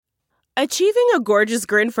Achieving a gorgeous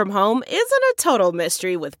grin from home isn't a total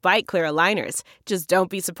mystery with Byte Clear aligners. Just don't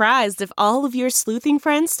be surprised if all of your sleuthing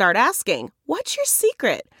friends start asking, "What's your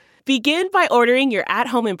secret?" Begin by ordering your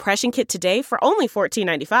at-home impression kit today for only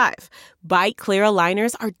 $14.95. Byte Clear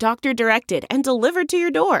aligners are doctor-directed and delivered to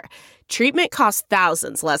your door. Treatment costs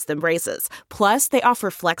thousands less than braces. Plus, they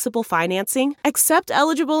offer flexible financing, accept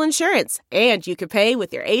eligible insurance, and you can pay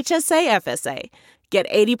with your HSA FSA. Get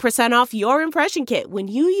 80% off your impression kit when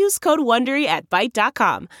you use code WONDERY at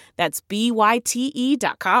Byte.com. That's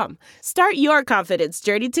BYTE.com. Start your confidence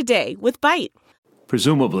journey today with Byte.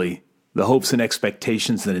 Presumably, the hopes and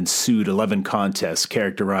expectations that ensued 11 contests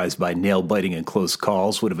characterized by nail-biting and close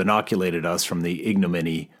calls would have inoculated us from the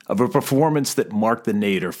ignominy of a performance that marked the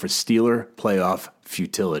nadir for Steeler playoff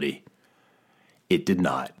futility. It did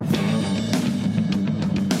not. Go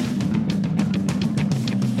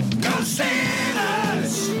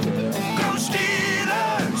Steelers! Go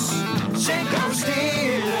Steelers! Say go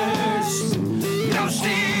Steelers! Go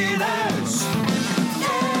Steelers!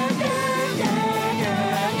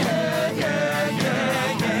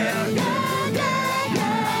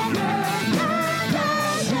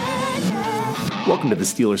 Welcome to the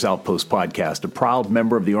Steelers Outpost podcast, a proud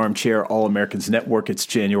member of the Armchair All-Americans Network. It's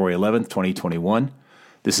January 11th, 2021.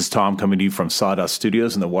 This is Tom coming to you from Sawdust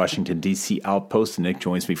Studios in the Washington, D.C. Outpost, and Nick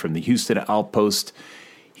joins me from the Houston Outpost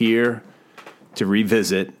here to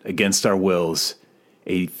revisit, against our wills,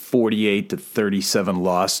 a 48-37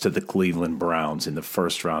 loss to the Cleveland Browns in the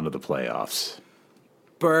first round of the playoffs.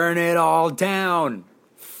 Burn it all down.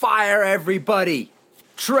 Fire everybody.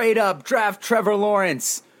 Trade up, draft Trevor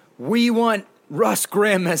Lawrence. We want Russ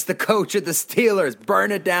Grimm as the coach of the Steelers.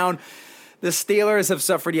 Burn it down. The Steelers have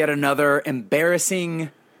suffered yet another embarrassing,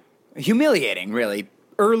 humiliating, really,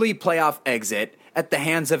 early playoff exit at the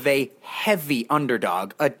hands of a heavy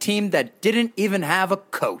underdog, a team that didn't even have a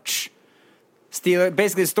coach.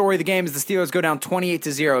 Basically, the story of the game is the Steelers go down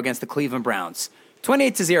 28-0 against the Cleveland Browns.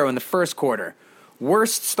 28-0 in the first quarter.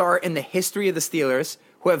 Worst start in the history of the Steelers,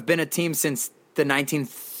 who have been a team since the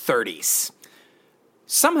 1930s.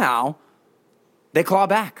 Somehow, they claw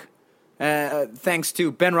back. Thanks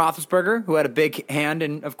to Ben Roethlisberger, who had a big hand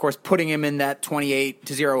in, of course, putting him in that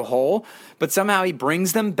 28-0 hole. But somehow he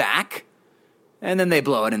brings them back, and then they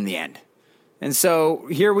blow it in the end. And so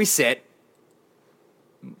here we sit,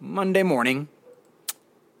 Monday morning,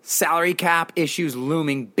 salary cap issues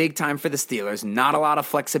looming big time for the Steelers. Not a lot of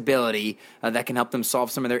flexibility that can help them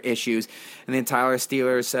solve some of their issues. And the entire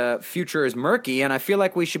Steelers' future is murky, and I feel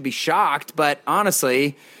like we should be shocked. But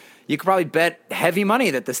honestly, you could probably bet heavy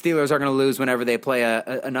money that the Steelers are going to lose whenever they play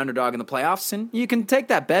an underdog in the playoffs, and you can take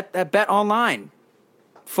that bet online.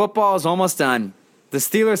 Football is almost done. The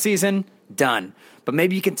Steelers season, done. But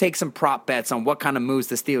maybe you can take some prop bets on what kind of moves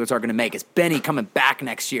the Steelers are going to make. Is Benny coming back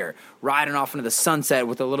next year, riding off into the sunset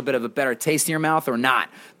with a little bit of a better taste in your mouth or not?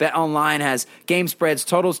 BetOnline has game spreads,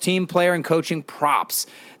 totals, team, player, and coaching props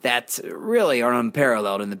that really are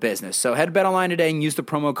unparalleled in the business. So head to BetOnline today and use the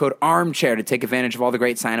promo code ARMCHAIR to take advantage of all the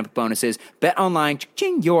great sign-up bonuses.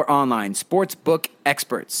 BetOnline, your online sportsbook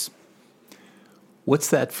experts. What's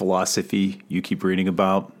that philosophy you keep reading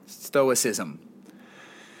about? Stoicism.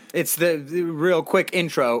 It's the real quick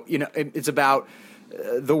intro. You know, it's about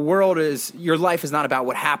the world is, your life is not about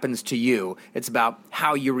what happens to you. It's about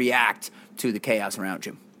how you react to the chaos around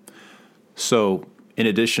you. So, in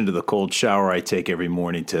addition to the cold shower I take every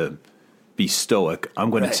morning to be stoic, I'm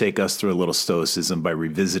going to take us through a little stoicism by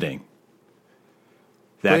revisiting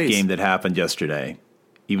that game that happened yesterday,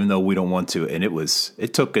 even though we don't want to. And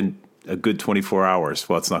it took a good 24 hours.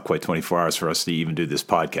 Well, it's not quite 24 hours for us to even do this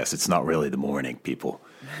podcast. It's not really the morning, people.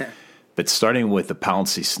 But starting with the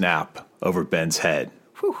Pouncey snap over Ben's head,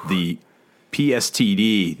 the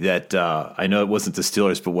PSTD that I know it wasn't the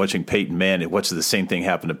Steelers, but watching Peyton Manning, watching the same thing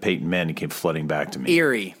happen to Peyton Manning came flooding back to me.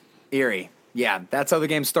 Eerie. Yeah, that's how the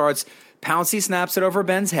game starts. Pouncey snaps it over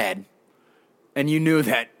Ben's head, and you knew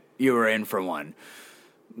that you were in for one.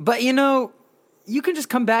 But, you know, you can just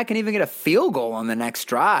come back and even get a field goal on the next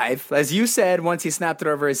drive. As you said, once he snapped it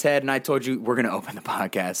over his head, and I told you, we're going to open the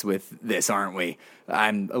podcast with this, aren't we?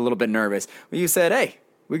 I'm a little bit nervous. But you said, hey,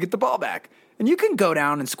 we get the ball back. And you can go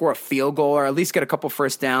down and score a field goal or at least get a couple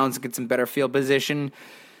first downs and get some better field position.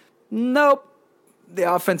 Nope.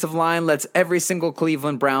 The offensive line lets every single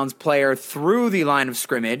Cleveland Browns player through the line of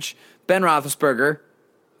scrimmage. Ben Roethlisberger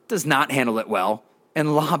does not handle it well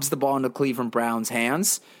and lobs the ball into Cleveland Browns'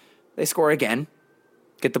 hands. They score again,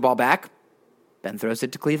 get the ball back. Ben throws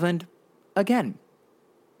it to Cleveland again.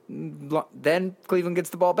 Then Cleveland gets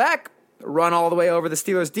the ball back, run all the way over the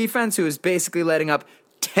Steelers' defense, who is basically letting up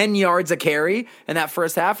 10 yards a carry in that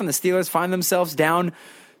first half, and the Steelers find themselves down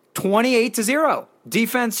 28-0.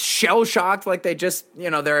 Defense shell-shocked like they just,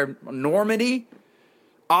 they're Normandy.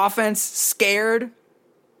 Offense scared,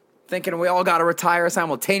 thinking we all got to retire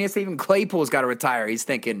simultaneously. Even Claypool's got to retire. He's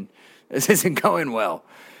thinking this isn't going well.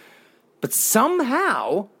 But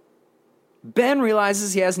somehow, Ben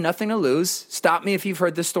realizes he has nothing to lose. Stop me if you've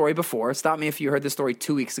heard this story before. Stop me if you heard this story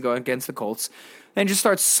 2 weeks ago against the Colts. Then just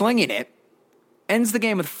starts slinging it. Ends the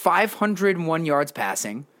game with 501 yards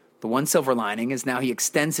passing. The one silver lining is now he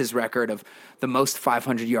extends his record of the most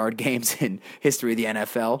 500-yard games in history of the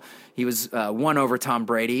NFL. He was 1 over Tom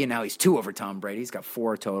Brady, and now he's 2 over Tom Brady. He's got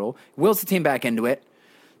 4 total. Wills the team back into it.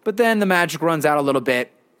 But then the magic runs out a little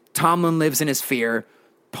bit. Tomlin lives in his fear,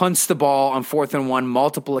 punts the ball on 4th and 1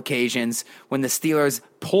 multiple occasions. When the Steelers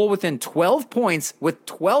pull within 12 points with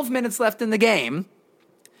 12 minutes left in the game,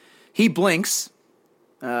 he blinks.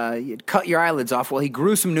 You'd cut your eyelids off. Well, he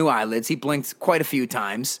grew some new eyelids. He blinked quite a few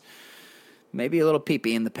times. Maybe a little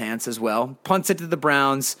pee-pee in the pants as well. Punts it to the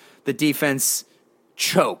Browns. The defense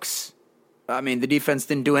chokes. I mean, the defense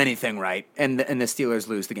didn't do anything right, and the Steelers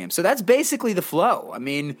lose the game. So that's basically the flow. I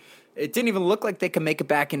mean, it didn't even look like they could make it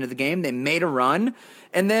back into the game. They made a run,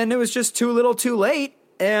 and then it was just too little too late.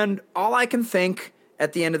 And all I can think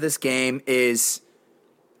at the end of this game is,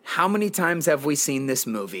 how many times have we seen this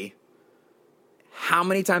movie? How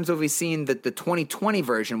many times have we seen the 2020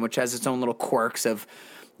 version, which has its own little quirks of,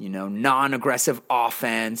 non-aggressive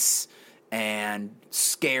offense and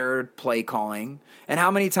scared play calling? And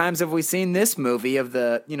how many times have we seen this movie of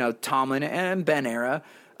the, Tomlin and Ben era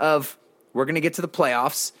of, we're going to get to the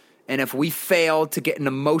playoffs, and if we fail to get an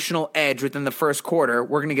emotional edge within the first quarter,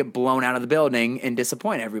 we're going to get blown out of the building and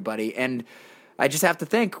disappoint everybody. And I just have to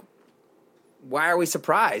think, why are we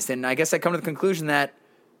surprised? And I guess I come to the conclusion that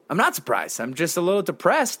I'm not surprised. I'm just a little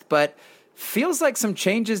depressed, but feels like some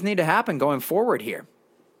changes need to happen going forward here.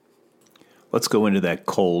 Let's go into that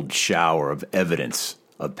cold shower of evidence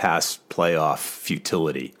of past playoff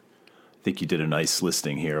futility. I think you did a nice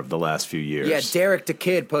listing here of the last few years. Yeah, Derek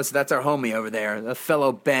DeKid posted, that's our homie over there, a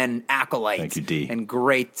fellow Ben acolyte. Thank you, D. And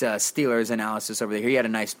great Steelers analysis over there. He had a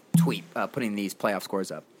nice tweet putting these playoff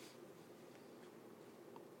scores up.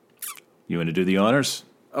 You want to do the honors?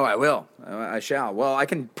 Oh, I will. I shall. Well, I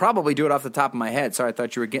can probably do it off the top of my head. Sorry, I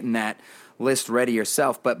thought you were getting that list ready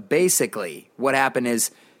yourself. But basically, what happened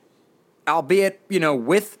is, albeit,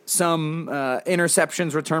 with some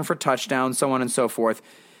interceptions, return for touchdowns, so on and so forth,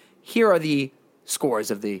 here are the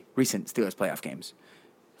scores of the recent Steelers playoff games.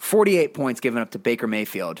 48 points given up to Baker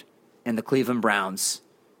Mayfield and the Cleveland Browns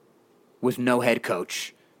with no head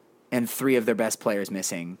coach and 3 of their best players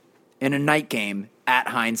missing in a night game at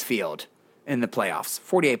Heinz Field. In the playoffs,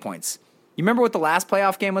 48 points. You remember what the last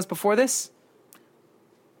playoff game was before this?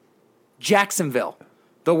 Jacksonville,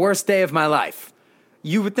 the worst day of my life.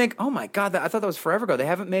 You would think, oh my God, I thought that was forever ago. They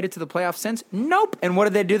haven't made it to the playoffs since? Nope. And what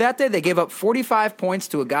did they do that day? They gave up 45 points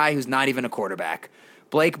to a guy who's not even a quarterback.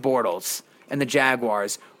 Blake Bortles and the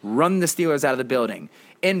Jaguars run the Steelers out of the building.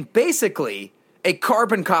 And basically, a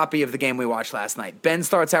carbon copy of the game we watched last night. Ben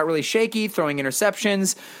starts out really shaky, throwing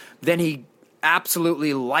interceptions. Then he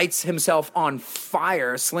absolutely lights himself on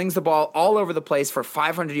fire, slings the ball all over the place for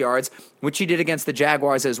 500 yards, which he did against the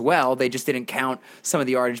Jaguars as well. They just didn't count some of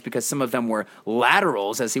the yardage because some of them were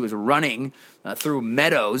laterals as he was running through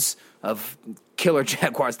meadows of killer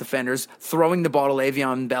Jaguars defenders, throwing the ball to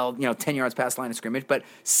Le'Veon Bell, 10 yards past line of scrimmage. But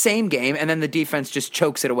same game, and then the defense just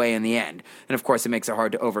chokes it away in the end. And, of course, it makes it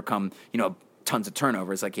hard to overcome, tons of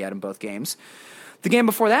turnovers like he had in both games. The game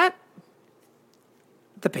before that,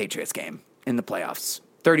 the Patriots game in the playoffs.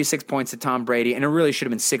 36 points to Tom Brady, and it really should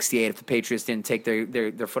have been 68 if the Patriots didn't take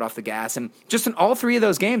their foot off the gas. And just in all 3 of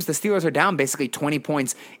those games, the Steelers are down basically 20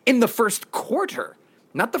 points in the first quarter.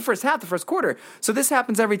 Not the first half, the first quarter. So this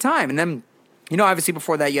happens every time. And then, obviously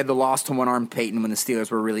before that, you had the loss to one-armed Peyton when the Steelers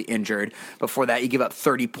were really injured. Before that, you give up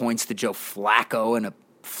 30 points to Joe Flacco and a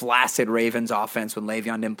flaccid Ravens offense when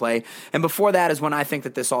Le'Veon didn't play. And before that is when I think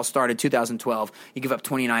that this all started, 2012. You give up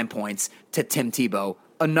 29 points to Tim Tebow,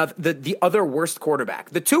 the other worst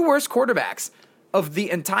quarterback. The 2 worst quarterbacks of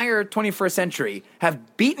the entire 21st century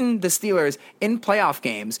have beaten the Steelers in playoff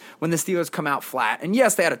games when the Steelers come out flat. And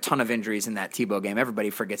yes, they had a ton of injuries in that Tebow game.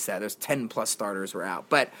 Everybody forgets that. There's 10-plus starters were out.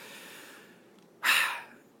 But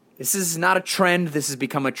this is not a trend. This has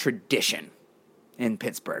become a tradition in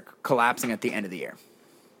Pittsburgh, collapsing at the end of the year.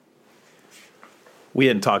 We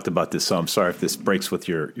hadn't talked about this, so I'm sorry if this breaks with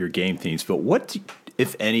your game themes, but what,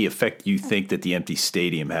 if any, effect do you think that the empty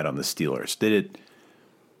stadium had on the Steelers? Did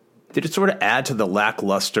it sort of add to the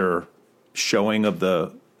lackluster showing of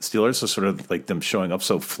the Steelers, so sort of like them showing up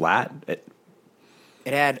so flat? It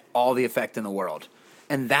had all the effect in the world,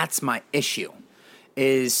 and that's my issue,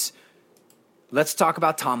 is let's talk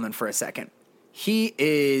about Tomlin for a second. He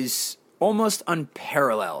is almost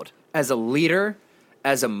unparalleled as a leader,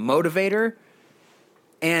 as a motivator,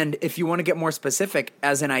 and if you want to get more specific,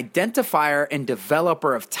 as an identifier and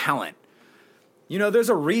developer of talent. You know, there's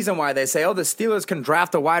a reason why they say, the Steelers can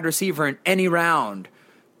draft a wide receiver in any round,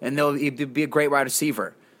 and they'll be a great wide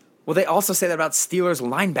receiver. Well, they also say that about Steelers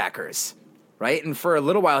linebackers, right? And for a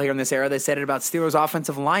little while here in this era, they said it about Steelers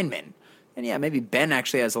offensive linemen. And yeah, maybe Ben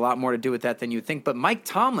actually has a lot more to do with that than you think, but Mike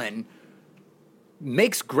Tomlin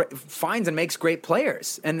finds and makes great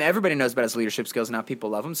players. And everybody knows about his leadership skills and how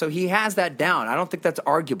people love him. So he has that down. I don't think that's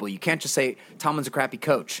arguable. You can't just say Tomlin's a crappy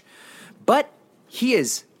coach. But he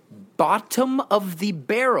is bottom of the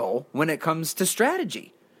barrel when it comes to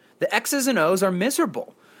strategy. The X's and O's are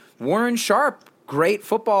miserable. Warren Sharp, great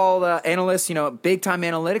football analyst, big-time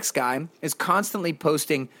analytics guy, is constantly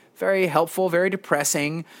posting very helpful, very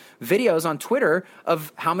depressing videos on Twitter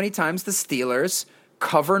of how many times the Steelers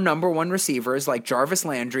cover number one receivers like Jarvis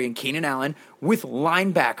Landry and Keenan Allen with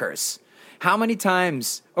linebackers. How many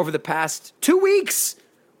times over the past 2 weeks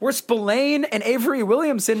were Spillane and Avery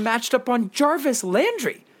Williamson matched up on Jarvis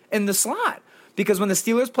Landry in the slot? Because when the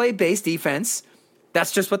Steelers play base defense,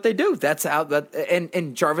 that's just what they do. That's how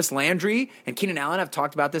and Jarvis Landry and Keenan Allen have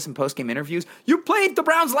talked about this in post-game interviews. You played the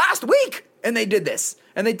Browns last week, and they did this,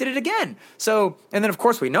 and they did it again. So, and then of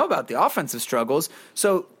course we know about the offensive struggles.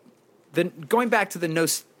 So, going back to the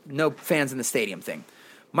no fans in the stadium thing,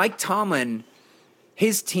 Mike Tomlin,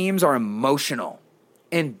 his teams are emotional,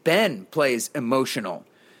 and Ben plays emotional.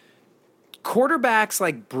 Quarterbacks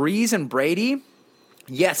like Breeze and Brady,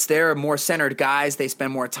 yes, they're more centered guys. They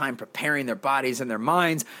spend more time preparing their bodies and their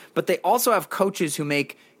minds, but they also have coaches who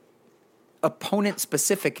make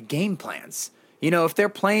opponent-specific game plans. If they're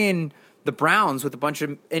playing the Browns with a bunch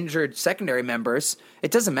of injured secondary members,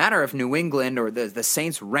 it doesn't matter if New England or the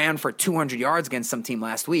Saints ran for 200 yards against some team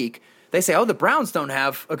last week. They say, the Browns don't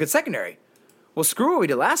have a good secondary. Well, screw what we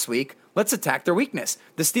did last week. Let's attack their weakness.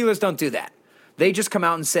 The Steelers don't do that. They just come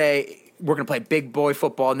out and say, we're going to play big boy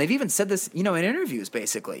football. And they've even said this, in interviews,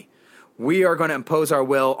 basically. We are going to impose our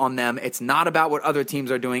will on them. It's not about what other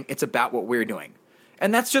teams are doing. It's about what we're doing.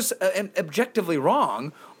 And that's just objectively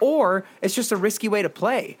wrong, or it's just a risky way to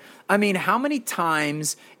play. I mean, how many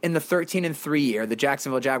times in the 13-3 year, the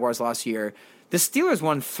Jacksonville Jaguars lost year, the Steelers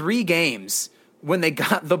won 3 games when they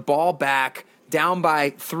got the ball back down by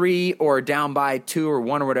 3 or down by 2 or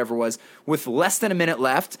 1 or whatever it was, with less than a minute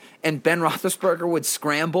left, and Ben Roethlisberger would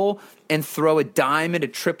scramble and throw a dime into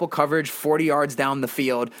triple coverage 40 yards down the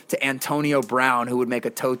field to Antonio Brown, who would make a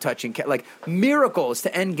toe-touching like miracles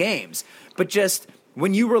to end games. But just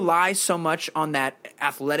when you rely so much on that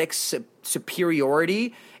athletic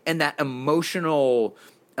superiority and that emotional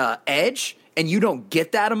edge, and you don't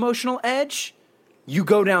get that emotional edge, you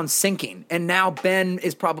go down sinking. And now Ben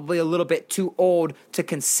is probably a little bit too old to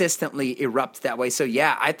consistently erupt that way. So,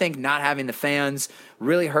 yeah, I think not having the fans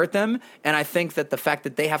really hurt them. And I think that the fact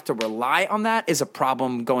that they have to rely on that is a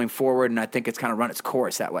problem going forward. And I think it's kind of run its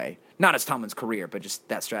course that way. Not as Tomlin's career, but just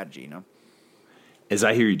that strategy, As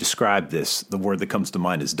I hear you describe this, the word that comes to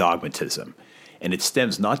mind is dogmatism. And it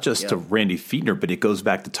stems not just to Randy Fiedner, but it goes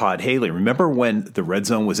back to Todd Haley. Remember when the red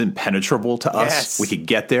zone was impenetrable to us? Yes. We could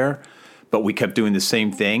get there, but we kept doing the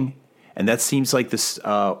same thing. And that seems like this,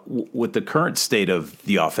 what the current state of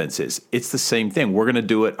the offense is. It's the same thing. We're going to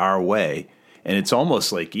do it our way. And it's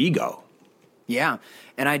almost like ego. Yeah.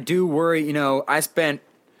 And I do worry,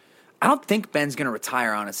 I don't think Ben's going to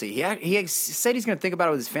retire, honestly. He said he's going to think about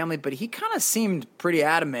it with his family, but he kind of seemed pretty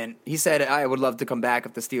adamant. He said, I would love to come back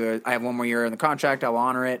if the Steelers, I have 1 more year in the contract, I'll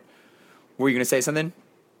honor it. Were you going to say something?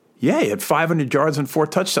 Yeah, he had 500 yards and 4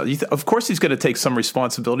 touchdowns. Of course he's going to take some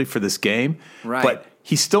responsibility for this game, right? But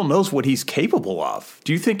he still knows what he's capable of.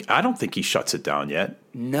 Do you think – I don't think he shuts it down yet.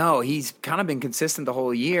 No, he's kind of been consistent the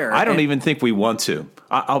whole year. I don't even think we want to.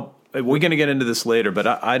 We're going to get into this later, but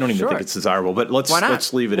I don't even think it's desirable. But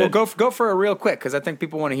let's leave it in. Well, go for it real quick because I think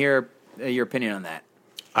people want to hear your opinion on that.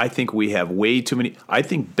 I think we have way too many. I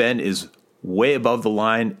think Ben is way above the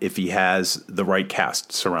line if he has the right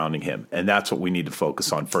cast surrounding him, and that's what we need to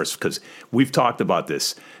focus on first because we've talked about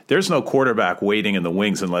this. There's no quarterback waiting in the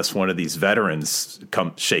wings unless one of these veterans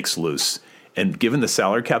shakes loose. And given the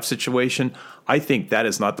salary cap situation, I think that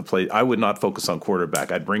is not the play. I would not focus on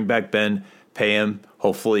quarterback. I'd bring back Ben, pay him.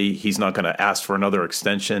 Hopefully he's not going to ask for another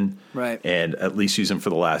extension, right? And at least use him for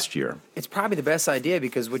the last year. It's probably the best idea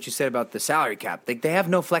because what you said about the salary cap, they have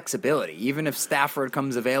no flexibility. Even if Stafford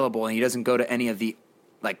comes available and he doesn't go to any of the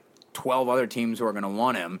 12 other teams who are going to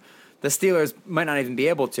want him, the Steelers might not even be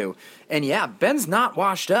able to. And yeah, Ben's not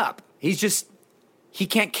washed up. He's just he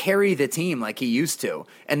can't carry the team like he used to.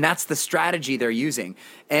 And that's the strategy they're using.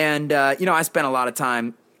 And, I spent a lot of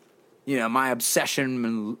time, my obsession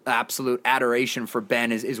and absolute adoration for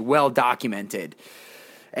Ben is well documented.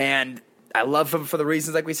 And I love him for the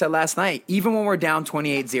reasons like we said last night. Even when we're down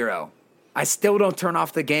 28-0, I still don't turn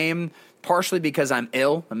off the game, partially because I'm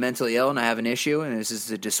mentally ill, and I have an issue, and this is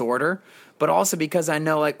a disorder, but also because I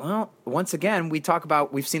know, once again,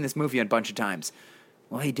 we've seen this movie a bunch of times.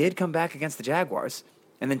 Well, he did come back against the Jaguars.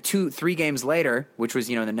 And then 2-3 games later, which was,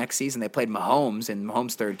 the next season, they played Mahomes in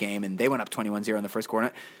Mahomes' third game, and they went up 21-0 in the first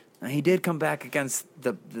quarter. And he did come back against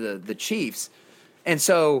the Chiefs. And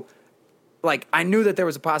so, I knew that there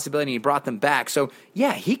was a possibility, and he brought them back. So,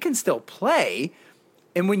 yeah, he can still play.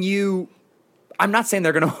 And I'm not saying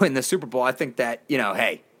they're going to win the Super Bowl. I think that,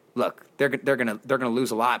 hey, look, they're going to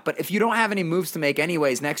lose a lot. But if you don't have any moves to make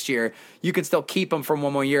anyways next year, you can still keep him for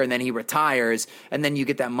one more year, and then he retires, and then you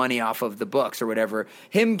get that money off of the books or whatever.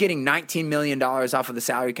 Him getting $19 million off of the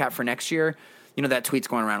salary cap for next year, that tweet's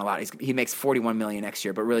going around a lot. He makes $41 million next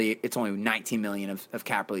year, but really it's only $19 million of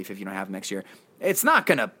cap relief if you don't have him next year. It's not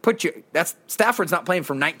going to put you – Stafford's not playing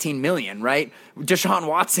for $19 million, right? Deshaun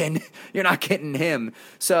Watson, you're not getting him.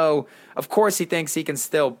 So, of course, he thinks he can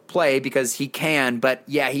still play because he can, but,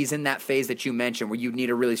 yeah, he's in that phase that you mentioned where you need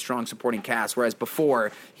a really strong supporting cast, whereas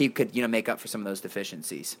before he could, make up for some of those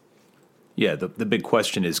deficiencies. Yeah, the big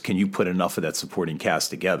question is, can you put enough of that supporting cast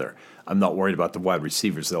together? I'm not worried about the wide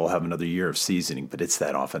receivers. They'll have another year of seasoning, but it's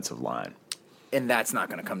that offensive line. And that's not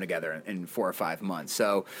going to come together in 4 or 5 months.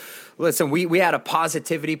 So, listen, we had a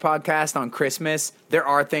positivity podcast on Christmas. There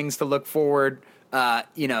are things to look forward.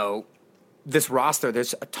 This roster,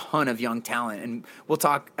 there's a ton of young talent. And we'll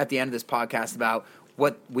talk at the end of this podcast about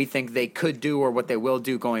what we think they could do or what they will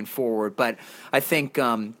do going forward. But I think,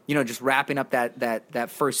 just wrapping up that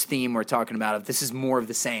first theme we're talking about, of this is more of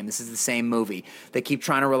the same. This is the same movie. They keep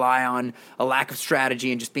trying to rely on a lack of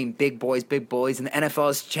strategy and just being big boys, and the NFL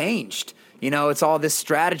has changed. It's all this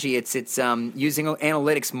strategy. It's using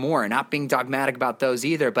analytics more, not being dogmatic about those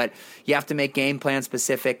either. But you have to make game plan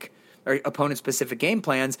specific or opponent-specific game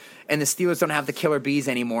plans, and the Steelers don't have the killer bees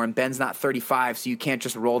anymore, and Ben's not 35, so you can't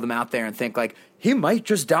just roll them out there and think, he might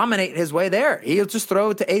just dominate his way there. He'll just throw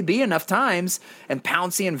it to AB enough times, and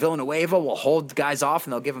Pouncey and Villanueva will hold guys off,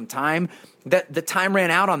 and they'll give them time. The time ran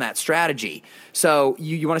out on that strategy. So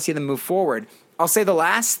you want to see them move forward. I'll say the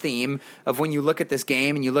last theme of when you look at this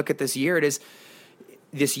game and you look at this year,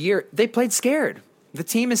 this year they played scared. The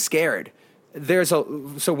team is scared.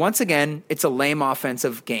 So once again, it's a lame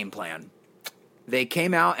offensive game plan. They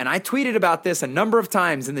came out, and I tweeted about this a number of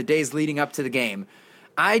times in the days leading up to the game.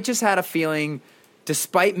 I just had a feeling,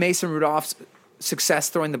 despite Mason Rudolph's success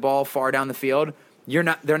throwing the ball far down the field, they're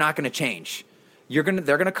not going to change. They're going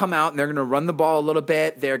to come out and they're going to run the ball a little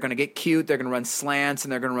bit. They're going to get cute. They're going to run slants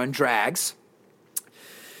and they're going to run drags.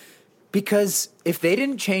 Because if they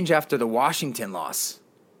didn't change after the Washington loss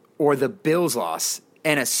or the Bills loss,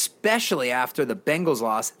 and especially after the Bengals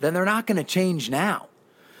loss, then they're not going to change now.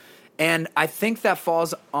 And I think that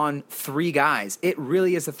falls on 3 guys. It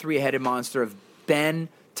really is a 3-headed monster of Ben,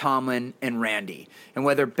 Tomlin, and Randy. And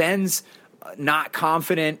whether Ben's not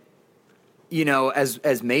confident,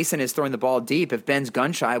 as Mason is throwing the ball deep, if Ben's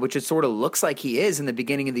gun shy, which it sort of looks like he is in the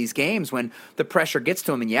beginning of these games when the pressure gets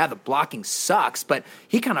to him, and the blocking sucks, but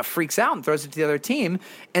he kind of freaks out and throws it to the other team.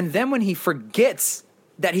 And then when he forgets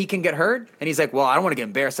that he can get hurt, and he's like, well, I don't want to get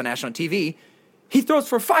embarrassed on national TV, he throws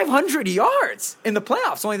for 500 yards in the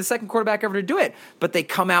playoffs, only the second quarterback ever to do it. But they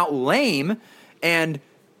come out lame, and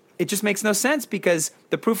it just makes no sense because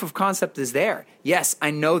the proof of concept is there. Yes,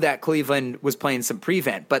 I know that Cleveland was playing some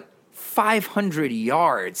prevent, but 500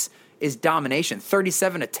 yards is domination.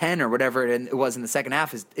 37-10 or whatever it was in the second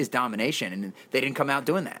half is domination, and they didn't come out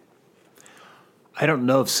doing that. I don't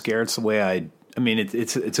know if scared's the way I mean,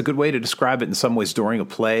 it's a good way to describe it in some ways during a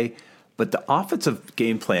play, but the offensive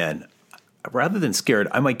game plan, rather than scared,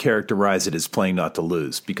 I might characterize it as playing not to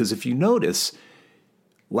lose. Because if you notice,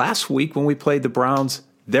 last week when we played the Browns,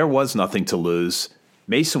 there was nothing to lose.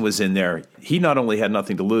 Mason was in there. He not only had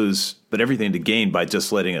nothing to lose, but everything to gain by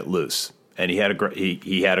just letting it loose. And he had a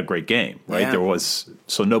great game, right? Yeah.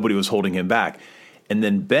 So nobody was holding him back. And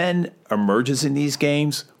then Ben emerges in these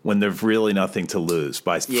games when there's really nothing to lose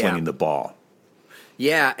by flinging the ball.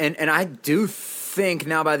 Yeah, and I do think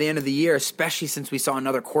now by the end of the year, especially since we saw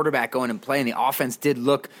another quarterback go in and play, and the offense did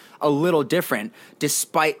look a little different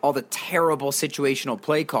despite all the terrible situational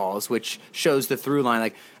play calls, which shows the through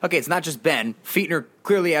line. Okay, it's not just Ben. Fichtner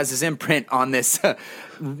clearly has his imprint on this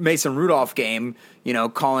Mason Rudolph game,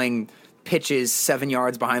 calling pitches 7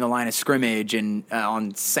 yards behind the line of scrimmage and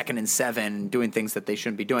on 2nd and 7, doing things that they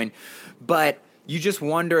shouldn't be doing. But you just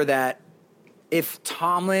wonder that if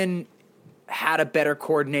Tomlin had a better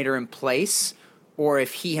coordinator in place, or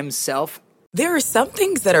if he himself... There are some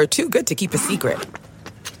things that are too good to keep a secret.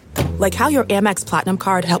 Like how your Amex Platinum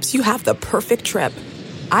card helps you have the perfect trip.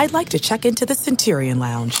 I'd like to check into the Centurion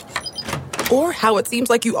Lounge. Or how it seems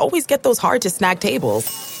like you always get those hard-to-snag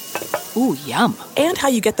tables. Ooh, yum. And how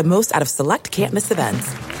you get the most out of select can't-miss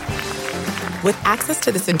events. With access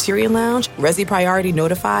to the Centurion Lounge, Resi Priority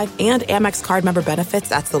Notified, and Amex card member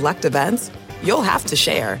benefits at select events, you'll have to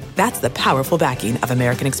share. That's the powerful backing of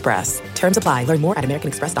American Express. Terms apply. Learn more at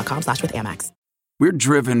americanexpress.com/withAmex. We're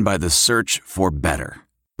driven by the search for better.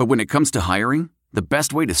 But when it comes to hiring, the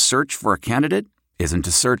best way to search for a candidate isn't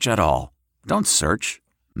to search at all. Don't search.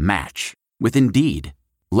 Match. With Indeed.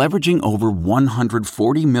 Leveraging over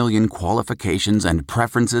 140 million qualifications and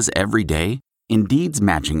preferences every day, Indeed's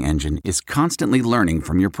matching engine is constantly learning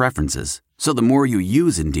from your preferences. So the more you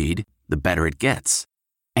use Indeed, the better it gets.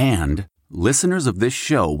 And listeners of this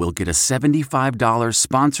show will get a $75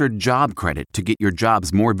 sponsored job credit to get your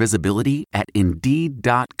jobs more visibility at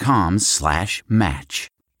Indeed.com/match.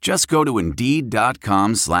 Just go to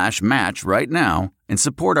Indeed.com/match right now and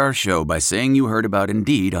support our show by saying you heard about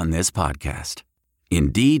Indeed on this podcast.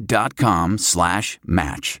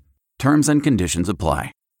 Indeed.com/match. Terms and conditions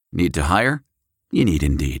apply. Need to hire? You need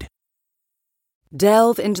Indeed.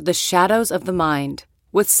 Delve into the shadows of the mind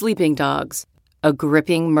with Sleeping Dogs, a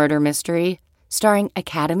gripping murder mystery starring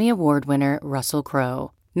Academy Award winner Russell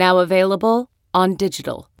Crowe. Now available on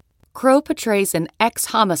digital. Crowe portrays an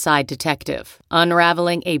ex-homicide detective,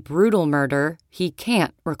 unraveling a brutal murder he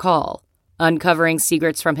can't recall. Uncovering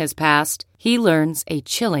secrets from his past, he learns a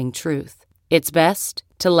chilling truth. It's best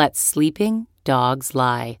to let sleeping dogs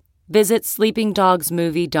lie. Visit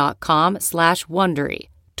sleepingdogsmovie.com/Wondery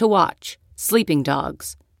to watch Sleeping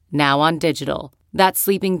Dogs, now on digital. That's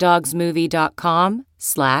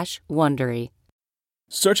sleepingdogsmovie.com/Wondery.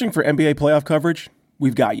 Searching for NBA playoff coverage?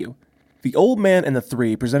 We've got you. The Old Man and the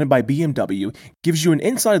Three, presented by BMW, gives you an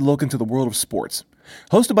inside look into the world of sports.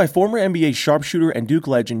 Hosted by former NBA sharpshooter and Duke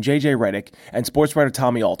legend J.J. Redick and sports writer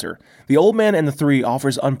Tommy Alter, The Old Man and the Three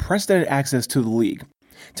offers unprecedented access to the league.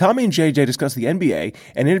 Tommy and JJ discuss the NBA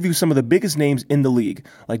and interview some of the biggest names in the league,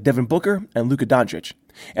 like Devin Booker and Luka Doncic.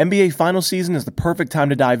 NBA final season is the perfect time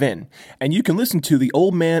to dive in, and you can listen to The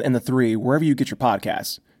Old Man and the Three wherever you get your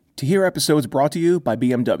podcasts. To hear episodes brought to you by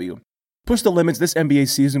BMW. Push the limits this NBA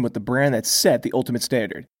season with the brand that set the ultimate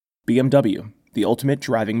standard. BMW, the ultimate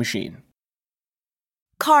driving machine.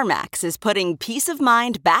 CarMax is putting peace of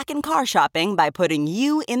mind back in car shopping by putting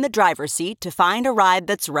you in the driver's seat to find a ride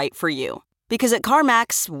that's right for you. Because at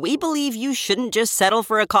CarMax, we believe you shouldn't just settle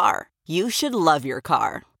for a car. You should love your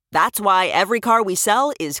car. That's why every car we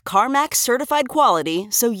sell is CarMax certified quality,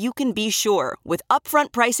 so you can be sure with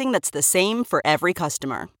upfront pricing that's the same for every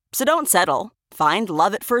customer. So don't settle. Find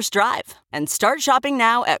love at first drive and start shopping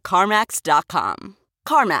now at CarMax.com.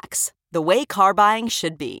 CarMax, the way car buying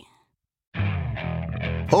should be.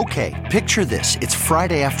 Okay, picture this. It's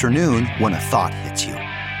Friday afternoon when a thought hits you.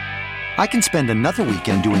 I can spend another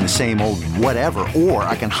weekend doing the same old whatever, or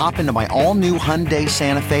I can hop into my all-new Hyundai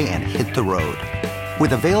Santa Fe and hit the road.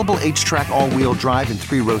 With available H-Track all-wheel drive and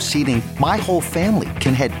 3-row seating, my whole family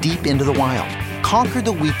can head deep into the wild. Conquer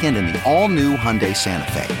the weekend in the all-new Hyundai Santa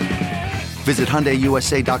Fe. Visit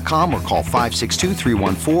HyundaiUSA.com or call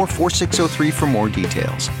 562-314-4603 for more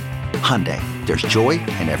details. Hyundai, there's joy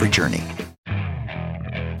in every journey.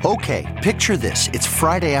 Okay, picture this. It's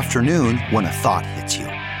Friday afternoon when a thought hits you.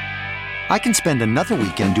 I can spend another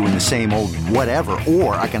weekend doing the same old whatever,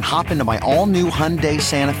 or I can hop into my all-new Hyundai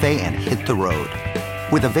Santa Fe and hit the road.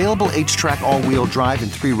 With available H-Track all-wheel drive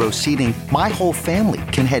and 3-row seating, my whole family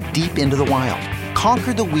can head deep into the wild.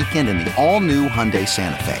 Conquer the weekend in the all-new Hyundai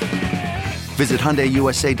Santa Fe. Visit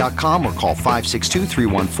HyundaiUSA.com or call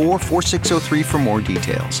 562-314-4603 for more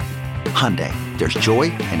details. Hyundai, there's joy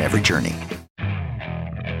in every journey.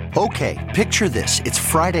 Okay, picture this. It's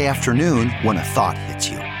Friday afternoon when a thought hits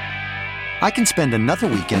you. I can spend another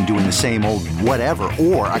weekend doing the same old whatever,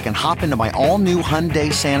 or I can hop into my all-new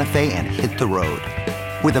Hyundai Santa Fe and hit the road.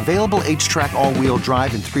 With available H-Track all-wheel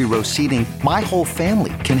drive and 3-row seating, my whole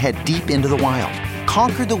family can head deep into the wild.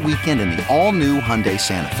 Conquer the weekend in the all-new Hyundai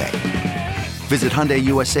Santa Fe. Visit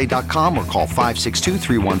HyundaiUSA.com or call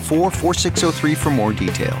 562-314-4603 for more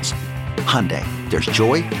details. Hyundai, there's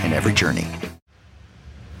joy in every journey.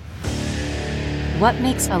 What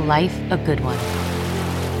makes a life a good one?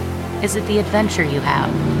 Is it the adventure you have?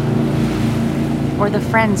 Or the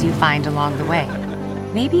friends you find along the way?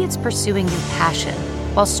 Maybe it's pursuing your passion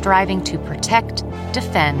while striving to protect,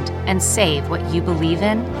 defend, and save what you believe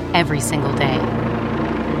in every single day.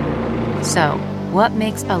 So, what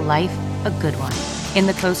makes a life a good one? In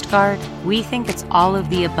the Coast Guard, we think it's all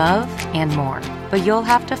of the above and more, but you'll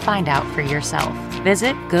have to find out for yourself.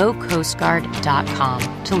 Visit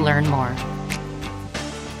gocoastguard.com to learn more.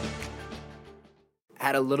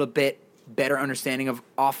 Had a little bit better understanding of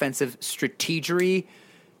offensive strategy.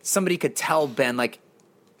 Somebody could tell Ben,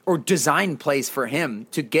 or design plays for him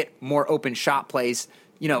to get more open shot plays,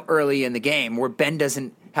 early in the game, where Ben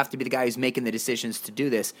doesn't have to be the guy who's making the decisions to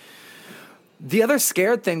do this. The other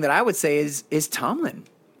scared thing that I would say is Tomlin.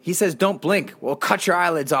 He says, don't blink. Well, cut your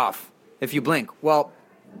eyelids off if you blink. Well,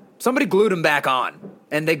 somebody glued him back on,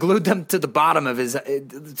 and they glued them to the bottom of his,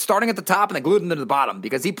 starting at the top, and they glued him to the bottom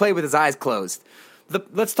because he played with his eyes closed.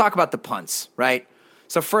 Let's talk about the punts, right?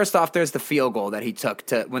 So first off, there's the field goal that he took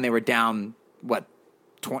when they were down,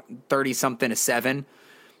 30-something to 7,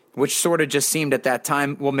 which sort of just seemed at that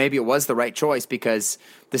time, well, maybe it was the right choice because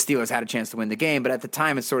the Steelers had a chance to win the game. But at the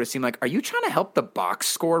time, it sort of seemed like, are you trying to help the box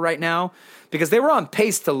score right now? Because they were on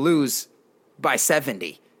pace to lose by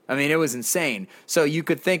 70. I mean, it was insane. So you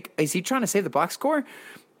could think, is he trying to save the box score?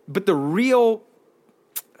 But the real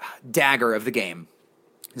dagger of the game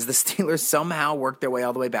is the Steelers somehow worked their way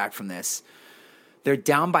all the way back from this. They're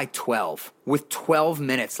down by 12 with 12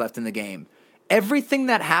 minutes left in the game. Everything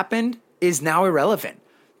that happened is now irrelevant.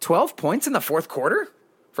 12 points in the fourth quarter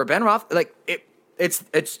for Ben Roth,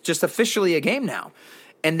 it's just officially a game now.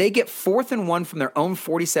 And they get 4th and 1 from their own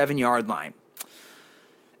 47-yard line.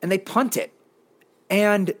 And they punt it.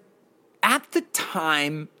 And at the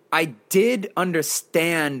time, I did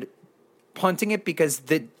understand punting it because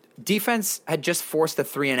the defense had just forced a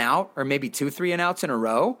 3-and-out, or maybe 2 3-and-outs in a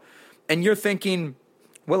row. And you're thinking,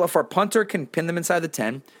 well, if our punter can pin them inside the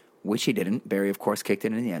 10, which he didn't. Barry, of course, kicked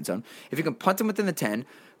it in the end zone. If you can punt them within the 10,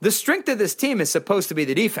 the strength of this team is supposed to be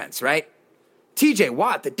the defense, right? TJ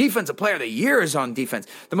Watt, the defensive player of the year, is on defense.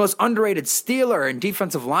 The most underrated Steeler and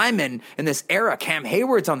defensive lineman in this era, Cam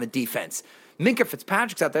Hayward's on the defense. Minkah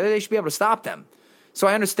Fitzpatrick's out there. They should be able to stop them. So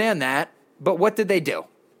I understand that. But what did they do?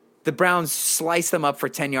 The Browns sliced them up for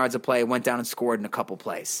 10 yards a play, went down and scored in a couple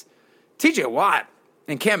plays. TJ Watt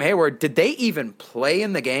and Cam Hayward, did they even play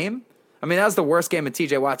in the game? I mean, that was the worst game of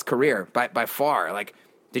TJ Watt's career by far.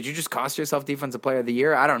 Did you just cost yourself Defensive Player of the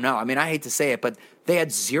Year? I don't know. I mean, I hate to say it, but they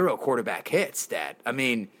had 0 quarterback hits, Dad. I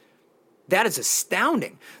mean, that is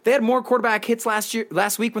astounding. They had more quarterback hits last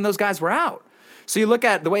week when those guys were out. So you look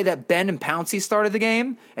at the way that Ben and Pouncey started the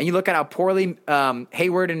game, and you look at how poorly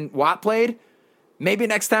Hayward and Watt played. Maybe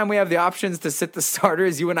next time we have the options to sit the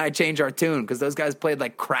starters, you and I change our tune because those guys played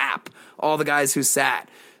like crap, all the guys who sat.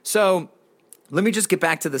 So let me just get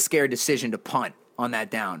back to the scary decision to punt on that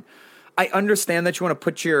down. I understand that you want to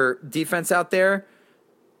put your defense out there,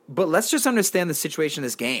 but let's just understand the situation of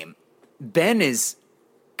this game. Ben is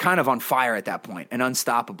kind of on fire at that point and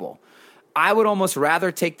unstoppable. I would almost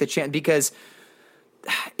rather take the chance because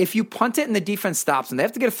if you punt it and the defense stops them, they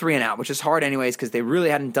have to get a 3-and-out, which is hard anyways because they really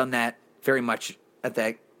hadn't done that very much at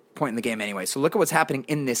that point in the game anyway. So look at what's happening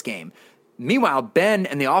in this game. Meanwhile, Ben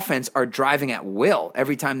and the offense are driving at will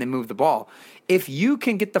every time they move the ball. If you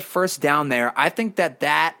can get the first down there, I think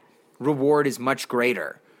that reward is much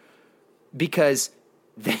greater because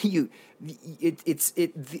then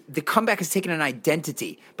the comeback has taken an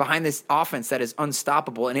identity behind this offense that is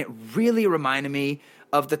unstoppable, and it really reminded me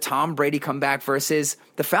of the Tom Brady comeback versus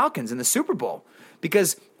the Falcons in the Super Bowl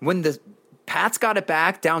because when the Pats got it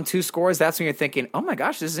back, down 2 scores, that's when you're thinking, oh my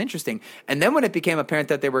gosh, this is interesting. And then when it became apparent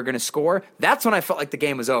that they were going to score, that's when I felt like the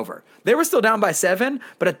game was over. They were still down by 7,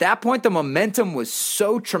 but at that point, the momentum was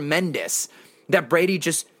so tremendous that Brady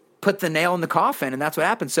just put the nail in the coffin, and that's what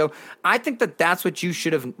happened. So I think that that's what you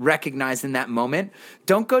should have recognized in that moment.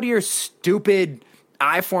 Don't go to your stupid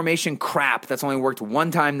I formation crap that's only worked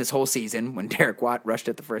one time this whole season when Derek Watt rushed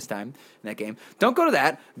it the first time in that game. Don't go to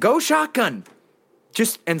that. Go shotgun.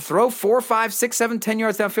 And throw 4, 5, 6, 7, 10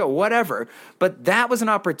 yards downfield, whatever. But that was an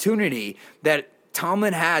opportunity that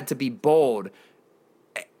Tomlin had to be bold,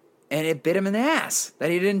 and it bit him in the ass that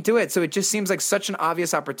he didn't do it. So it just seems like such an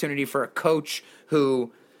obvious opportunity for a coach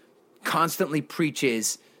who constantly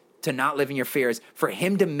preaches to not live in your fears, for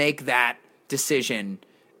him to make that decision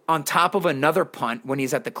on top of another punt when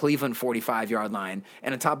he's at the Cleveland 45-yard line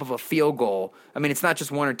and on top of a field goal. I mean, it's not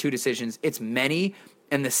just 1 or 2 decisions. It's many,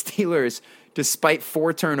 and the Steelers, despite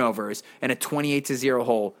 4 turnovers and a 28-0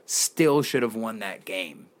 hole, still should have won that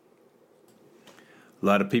game. A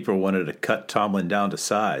lot of people wanted to cut Tomlin down to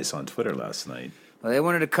size on Twitter last night. Well, they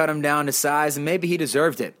wanted to cut him down to size, and maybe he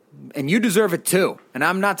deserved it. And you deserve it too. And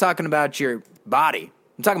I'm not talking about your body.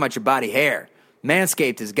 I'm talking about your body hair.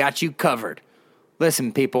 Manscaped has got you covered.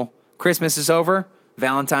 Listen, people, Christmas is over.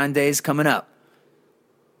 Valentine's Day is coming up.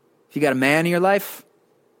 If you got a man in your life,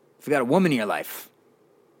 if you got a woman in your life,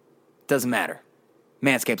 doesn't matter.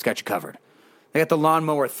 Manscaped's got you covered. They got the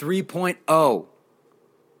Lawnmower 3.0.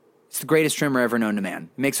 It's the greatest trimmer ever known to man.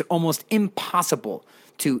 It makes it almost impossible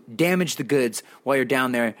to damage the goods while you're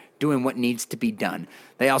down there doing what needs to be done.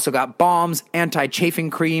 They also got balms, anti-chafing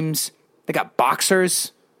creams. They got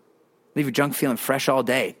boxers. Leave your junk feeling fresh all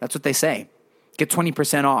day. That's what they say. Get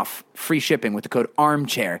 20% off, free shipping with the code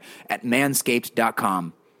ARMCHAIR at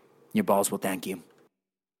manscaped.com. Your balls will thank you.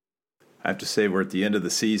 I have to say we're at the end of the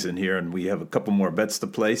season here, and we have a couple more bets to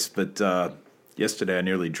place, but yesterday I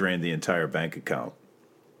nearly drained the entire bank account.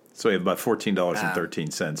 So we have about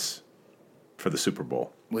 $14.13 for the Super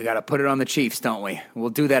Bowl. We got to put it on the Chiefs, don't we? We'll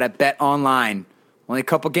do that at Bet Online. Only a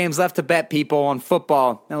couple games left to bet, people, on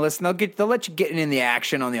football. Now, listen, they'll let you get in the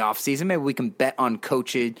action on the offseason. Maybe we can bet on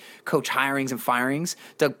coach hirings and firings.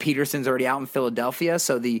 Doug Peterson's already out in Philadelphia,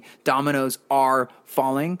 so the dominoes are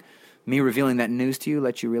falling. Me revealing that news to you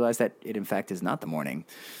lets you realize that it, in fact, is not the morning.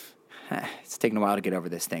 It's taking a while to get over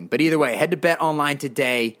this thing. But either way, head to Bet Online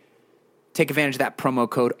today. Take advantage of that promo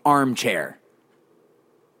code ARMCHAIR.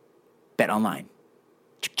 Bet Online.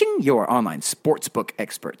 Your online sportsbook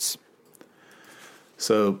experts.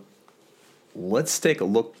 So let's take a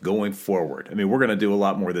look going forward. I mean, we're going to do a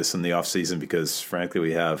lot more of this in the offseason because, frankly,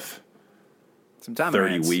 we have some time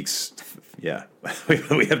 30 weeks. Yeah,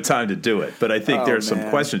 we have time to do it. But I think there's some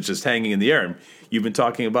questions just hanging in the air. And you've been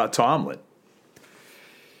talking about Tomlin.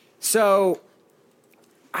 So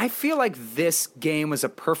I feel like this game was a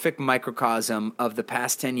perfect microcosm of the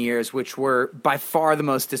past 10 years, which were by far the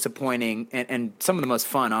most disappointing and some of the most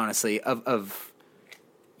fun, honestly, of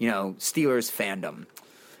Steelers fandom.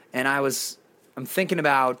 And I'm thinking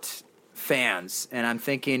about fans, and I'm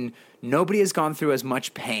thinking nobody has gone through as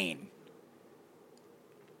much pain.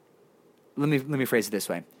 Let me phrase it this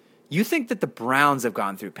way. You think that the Browns have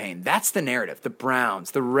gone through pain. That's the narrative. The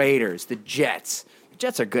Browns, the Raiders, the Jets. The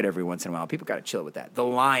Jets are good every once in a while. People got to chill with that. The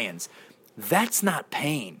Lions. That's not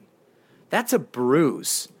pain. That's a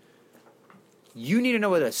bruise. You need to know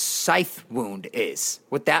what a scythe wound is,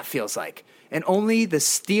 what that feels like. And only the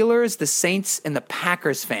Steelers, the Saints, and the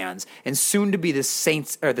Packers fans, and soon to be the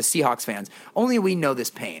Saints or the Seahawks fans, only we know this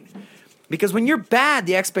pain. Because when you're bad,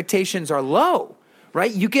 the expectations are low,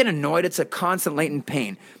 right? You get annoyed. It's a constant latent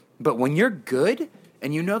pain. But when you're good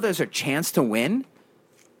and you know there's a chance to win,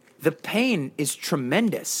 the pain is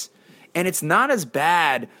tremendous. And it's not as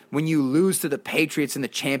bad when you lose to the Patriots in the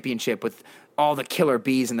championship with all the killer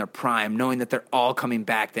bees in their prime, knowing that they're all coming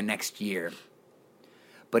back the next year.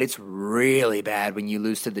 But it's really bad when you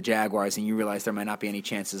lose to the Jaguars and you realize there might not be any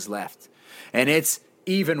chances left. And it's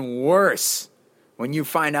even worse when you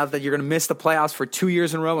find out that you're going to miss the playoffs for 2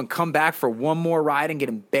 years in a row and come back for one more ride and get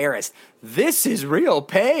embarrassed. This is real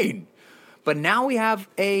pain. But now we have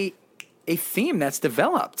a theme that's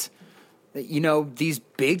developed. These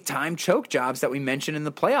big-time choke jobs that we mentioned in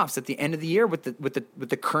the playoffs at the end of the year with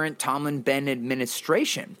the current Tomlin-Ben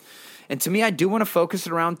administration. And to me, I do want to focus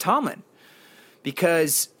it around Tomlin.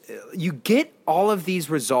 Because you get all of these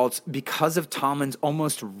results because of Tomlin's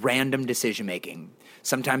almost random decision-making.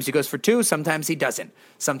 Sometimes he goes for two, sometimes he doesn't.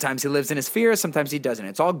 Sometimes he lives in his fear, sometimes he doesn't.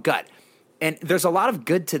 It's all gut. And there's a lot of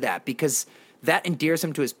good to that because that endears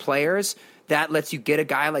him to his players. That lets you get a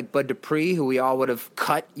guy like Bud Dupree, who we all would have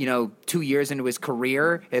cut, 2 years into his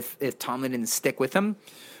career if Tomlin didn't stick with him.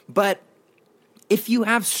 But if you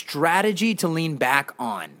have strategy to lean back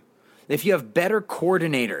on, if you have better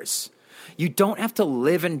coordinators, you don't have to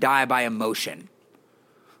live and die by emotion.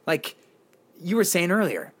 Like you were saying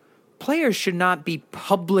earlier, players should not be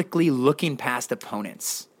publicly looking past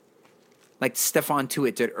opponents. Like Stephon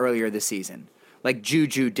Tuitt did earlier this season. Like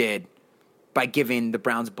Juju did by giving the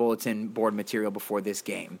Browns bulletin board material before this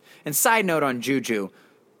game. And side note on Juju's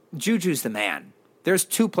the man. There's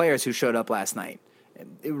two players who showed up last night.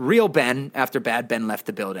 Real Ben, after Bad Ben left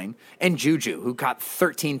the building, and Juju, who caught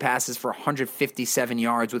 13 passes for 157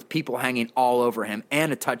 yards with people hanging all over him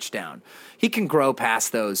and a touchdown. He can grow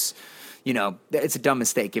past those. It's a dumb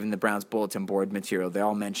mistake given the Browns bulletin board material. They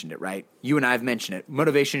all mentioned it, right? You and I have mentioned it.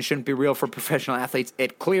 Motivation shouldn't be real for professional athletes.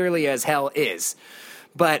 It clearly as hell is.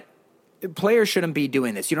 But players shouldn't be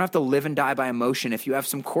doing this. You don't have to live and die by emotion if you have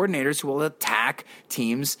some coordinators who will attack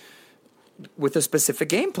teams with a specific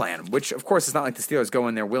game plan, which, of course, is not like the Steelers go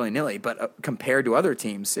in there willy-nilly, but compared to other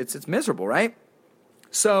teams, it's miserable, right?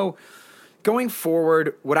 So going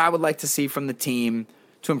forward, what I would like to see from the team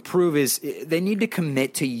to improve is they need to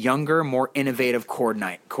commit to younger, more innovative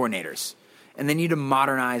coordinators, and they need to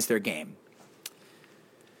modernize their game.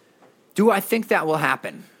 Do I think that will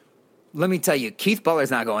happen? Let me tell you, Keith Butler's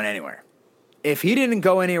not going anywhere. if he didn't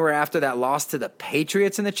go anywhere after that loss to the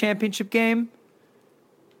Patriots in the championship game,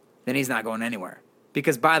 then he's not going anywhere.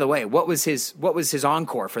 Because, by the way, what was his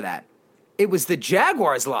encore for that? It was the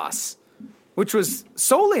Jaguars' loss, which was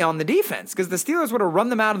solely on the defense, because the Steelers would have run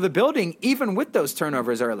them out of the building even with those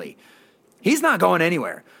turnovers early. He's not going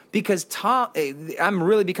anywhere because I'm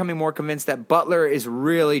really becoming more convinced that Butler is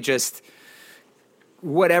really just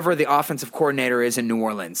whatever the offensive coordinator is in New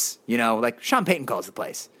Orleans. You know, like Sean Payton calls the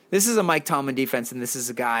place. This is a Mike Tomlin defense, and this is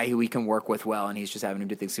a guy who we can work with well, and he's just having to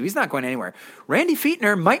do things. So he's not going anywhere. Randy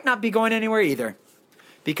Fichtner might not be going anywhere either,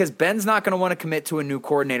 because Ben's not going to want to commit to a new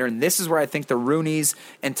coordinator, and this is where I think the Rooneys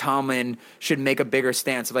and Tomlin should make a bigger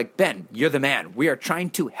stance of like, Ben, you're the man. We are trying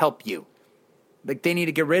to help you. Like, they need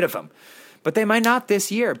to get rid of him. But they might not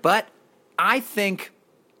this year. But I think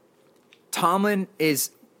Tomlin is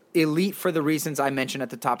elite for the reasons I mentioned at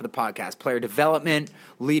the top of the podcast. Player development,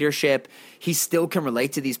 leadership. He still can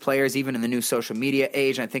relate to these players even in the new social media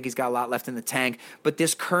age. I think he's got a lot left in the tank. But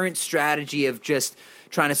this current strategy of just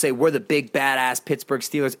trying to say we're the big badass Pittsburgh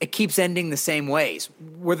Steelers, it keeps ending the same ways.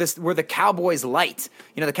 We're the Cowboys light.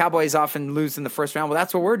 You know, the Cowboys often lose in the first round. Well,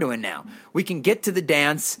 that's what we're doing now. We can get to the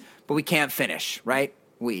dance, but we can't finish, right?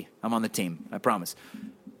 I'm on the team, I promise.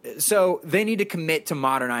 So they need to commit to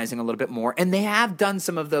modernizing a little bit more, and they have done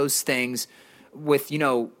some of those things with, you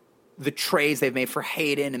know, the trades they've made for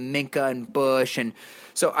Hayden and Minka and Bush, and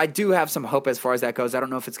so I do have some hope as far as that goes. I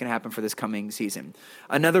don't know if it's going to happen for this coming season.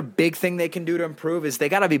 Another big thing they can do to improve is they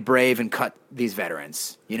got to be brave and cut these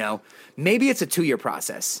veterans. You know, maybe it's a 2-year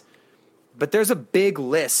process, but there's a big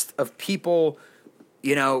list of people,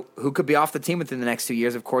 you know, who could be off the team within the next 2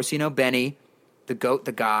 years. Of course, you know, Benny, the GOAT,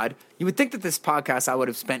 the God. You would think that this podcast I would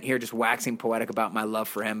have spent here just waxing poetic about my love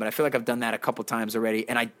for him, but I feel like I've done that a couple times already,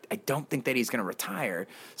 and I don't think that he's going to retire.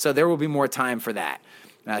 So there will be more time for that.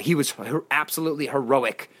 He was absolutely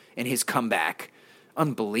heroic in his comeback.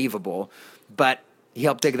 Unbelievable. But he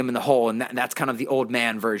helped dig them in the hole, and that's kind of the old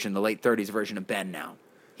man version, the late 30s version of Ben now.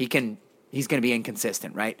 He's going to be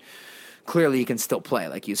inconsistent, right? Clearly he can still play,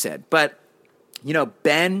 like you said. But, you know,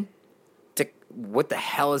 Ben, what the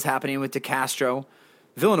hell is happening with DeCastro?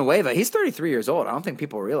 Villanueva, he's 33 years old. I don't think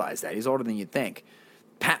people realize that. He's older than you'd think.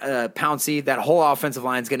 Pouncey, that whole offensive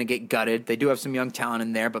line is going to get gutted. They do have some young talent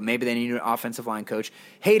in there, but maybe they need an offensive line coach.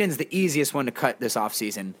 Hayden's the easiest one to cut this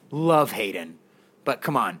offseason. Love Hayden. But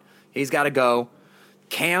come on, he's got to go.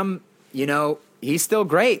 Cam, you know, he's still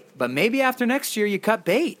great, but maybe after next year you cut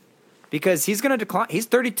bait because he's going to decline. He's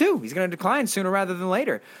 32. He's going to decline sooner rather than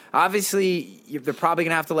later. Obviously, they're probably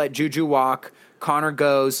going to have to let Juju walk. Connor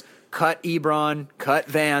goes. Cut Ebron. Cut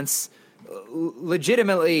Vance.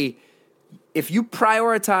 Legitimately, if you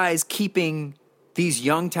prioritize keeping these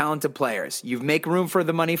young, talented players, you make room for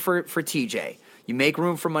the money for TJ. You make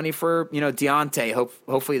room for money for, you know, Deontay,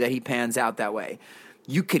 hopefully that he pans out that way.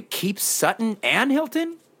 You could keep Sutton and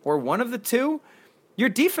Hilton, or one of the two. Your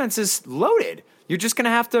defense is loaded. You're just going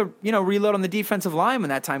to have to, you know, reload on the defensive line when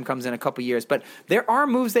that time comes in a couple years. But there are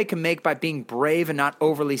moves they can make by being brave and not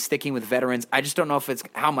overly sticking with veterans. I just don't know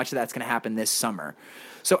how much of that's going to happen this summer.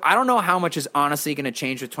 So I don't know how much is honestly going to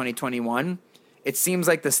change with 2021. It seems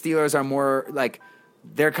like the Steelers are more like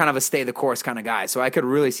they're kind of a stay the course kind of guy. So I could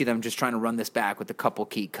really see them just trying to run this back with a couple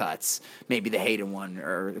key cuts, maybe the Hayden one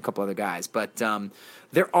or a couple other guys. But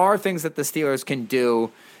there are things that the Steelers can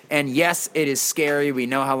do. And yes, it is scary. We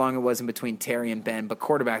know how long it was in between Terry and Ben, but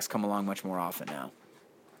quarterbacks come along much more often now.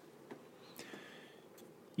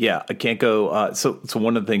 Yeah, I can't go. So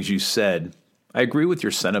one of the things you said, I agree with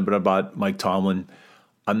your sentiment about Mike Tomlin.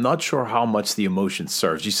 I'm not sure how much the emotion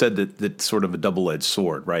serves. You said that sort of a double-edged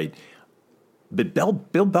sword, right? But Bill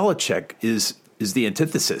Belichick is the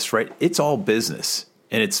antithesis, right? It's all business,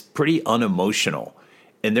 and it's pretty unemotional.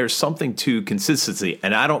 And there's something to consistency.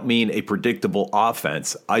 And I don't mean a predictable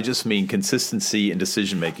offense. I just mean consistency in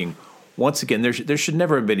decision-making. Once again, there should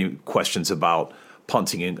never have been any questions about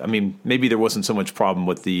punting. I mean, maybe there wasn't so much problem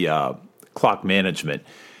with the clock management.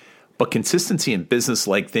 But consistency and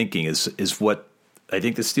business-like thinking is what I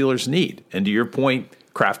think the Steelers need. And to your point,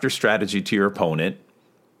 craft your strategy to your opponent.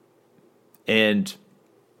 And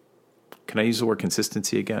can I use the word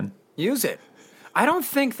consistency again? Use it. I don't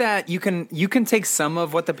think that you can take some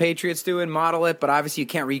of what the Patriots do and model it, but obviously you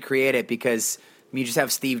can't recreate it because you just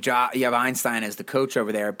have Steve Jobs, you have Einstein as the coach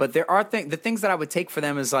over there. But there are the things that I would take for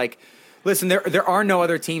them is like, listen, there are no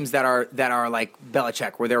other teams that are like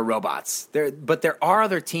Belichick where they're robots. But there are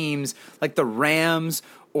other teams like the Rams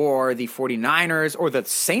or the 49ers or the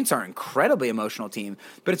Saints are an incredibly emotional team.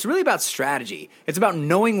 But it's really about strategy. It's about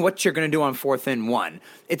knowing what you're going to do on 4th and 1.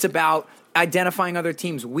 It's about identifying other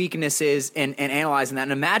teams' weaknesses and analyzing that.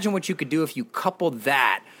 And imagine what you could do if you coupled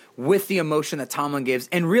that with the emotion that Tomlin gives.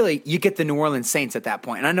 And really, you get the New Orleans Saints at that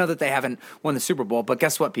point. And I know that they haven't won the Super Bowl, but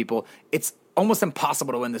guess what, people? It's almost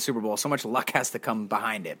impossible to win the Super Bowl. So much luck has to come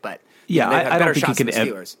behind it. But yeah, I don't think he can.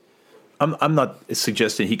 Steelers. I'm not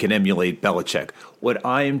suggesting he can emulate Belichick. What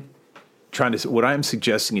I'm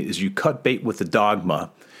suggesting is you cut bait with the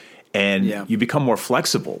dogma, and you become more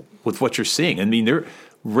flexible with what you're seeing. I mean,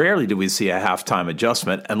 rarely do we see a halftime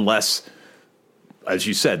adjustment unless, as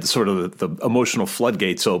you said, sort of the emotional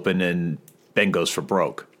floodgates open and Ben goes for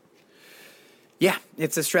broke. Yeah,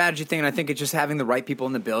 it's a strategy thing, and I think it's just having the right people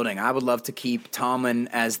in the building. I would love to keep Tomlin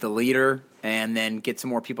as the leader and then get some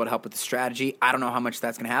more people to help with the strategy. I don't know how much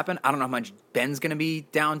that's going to happen. I don't know how much Ben's going to be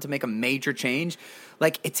down to make a major change.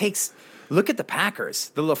 Like, it takes – look at the Packers.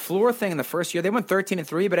 The LaFleur thing in the first year, they went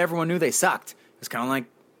 13-3, but everyone knew they sucked. It was kind of like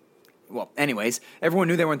 – well, anyways, everyone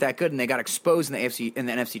knew they weren't that good, and they got exposed in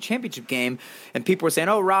the NFC Championship game. And people were saying,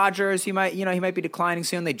 "Oh, Rodgers, he might be declining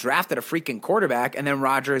soon." They drafted a freaking quarterback, and then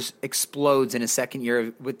Rodgers explodes in his second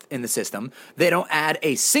year in the system. They don't add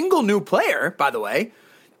a single new player, by the way,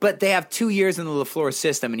 but they have 2 years in the LaFleur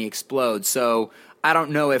system, and he explodes. So I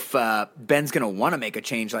don't know if Ben's going to want to make a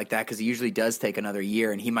change like that because he usually does take another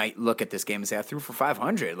year, and he might look at this game and say, "I threw for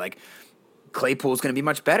 500." Like, Claypool's going to be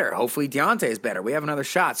much better. Hopefully Deontay is better. We have another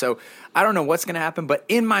shot. So I don't know what's going to happen, but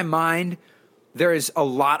in my mind, there is a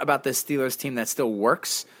lot about this Steelers team that still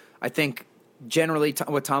works. I think generally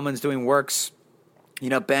what Tomlin's doing works. You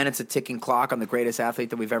know, Ben, it's a ticking clock on the greatest athlete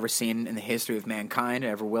that we've ever seen in the history of mankind,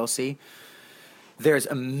 ever will see. There's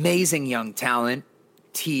amazing young talent.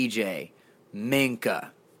 TJ,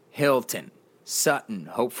 Minka, Hilton, Sutton,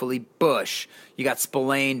 hopefully Bush. You got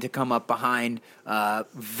Spillane to come up behind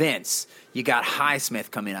Vince. You got Highsmith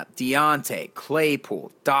coming up. Deontay,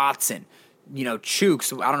 Claypool, Dotson,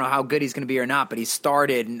 Chooks. I don't know how good he's going to be or not, but he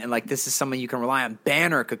started, and like this is someone you can rely on.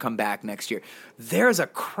 Banner could come back next year. There's a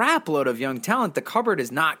crap load of young talent. The cupboard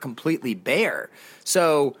is not completely bare.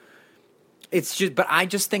 So it's just, but I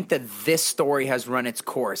just think that this story has run its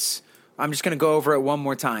course. I'm just going to go over it one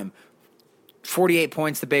more time. 48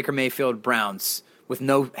 points to Baker Mayfield Browns with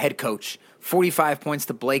no head coach. 45 points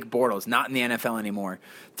to Blake Bortles, not in the NFL anymore.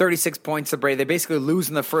 36 points to Brady. They basically lose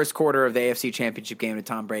in the first quarter of the AFC Championship game to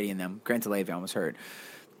Tom Brady and them. Grant Le'Veon was hurt.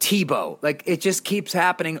 Tebow. Like, it just keeps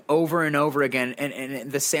happening over and over again,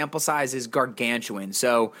 and the sample size is gargantuan.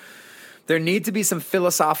 So there need to be some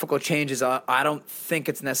philosophical changes. I don't think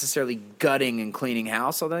it's necessarily gutting and cleaning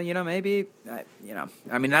house, although, maybe, I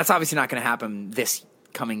mean, that's obviously not going to happen this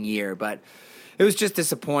coming year, but it was just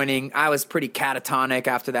disappointing. I was pretty catatonic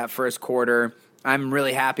after that first quarter. I'm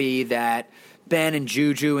really happy that Ben and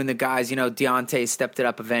Juju and the guys, Deontay stepped it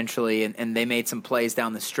up eventually, and they made some plays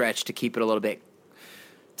down the stretch to keep it a little bit,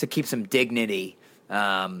 to keep some dignity.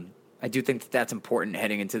 I do think that that's important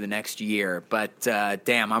heading into the next year. But,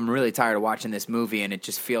 damn, I'm really tired of watching this movie, and it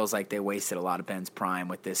just feels like they wasted a lot of Ben's prime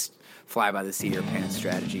with this fly-by-the-seat-of-your-pants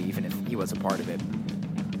strategy, even if he was a part of it.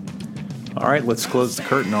 All right, let's close the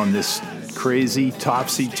curtain on this crazy,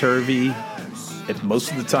 topsy-turvy, at most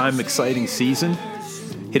of the time exciting season.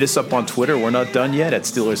 Hit us up on Twitter. We're not done yet at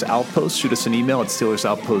Steelers Outpost. Shoot us an email at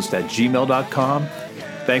SteelersOutpost@gmail.com.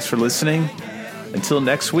 Thanks for listening. Until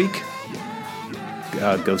next week,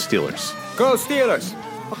 go Steelers. Go Steelers.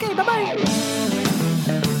 Okay, bye-bye.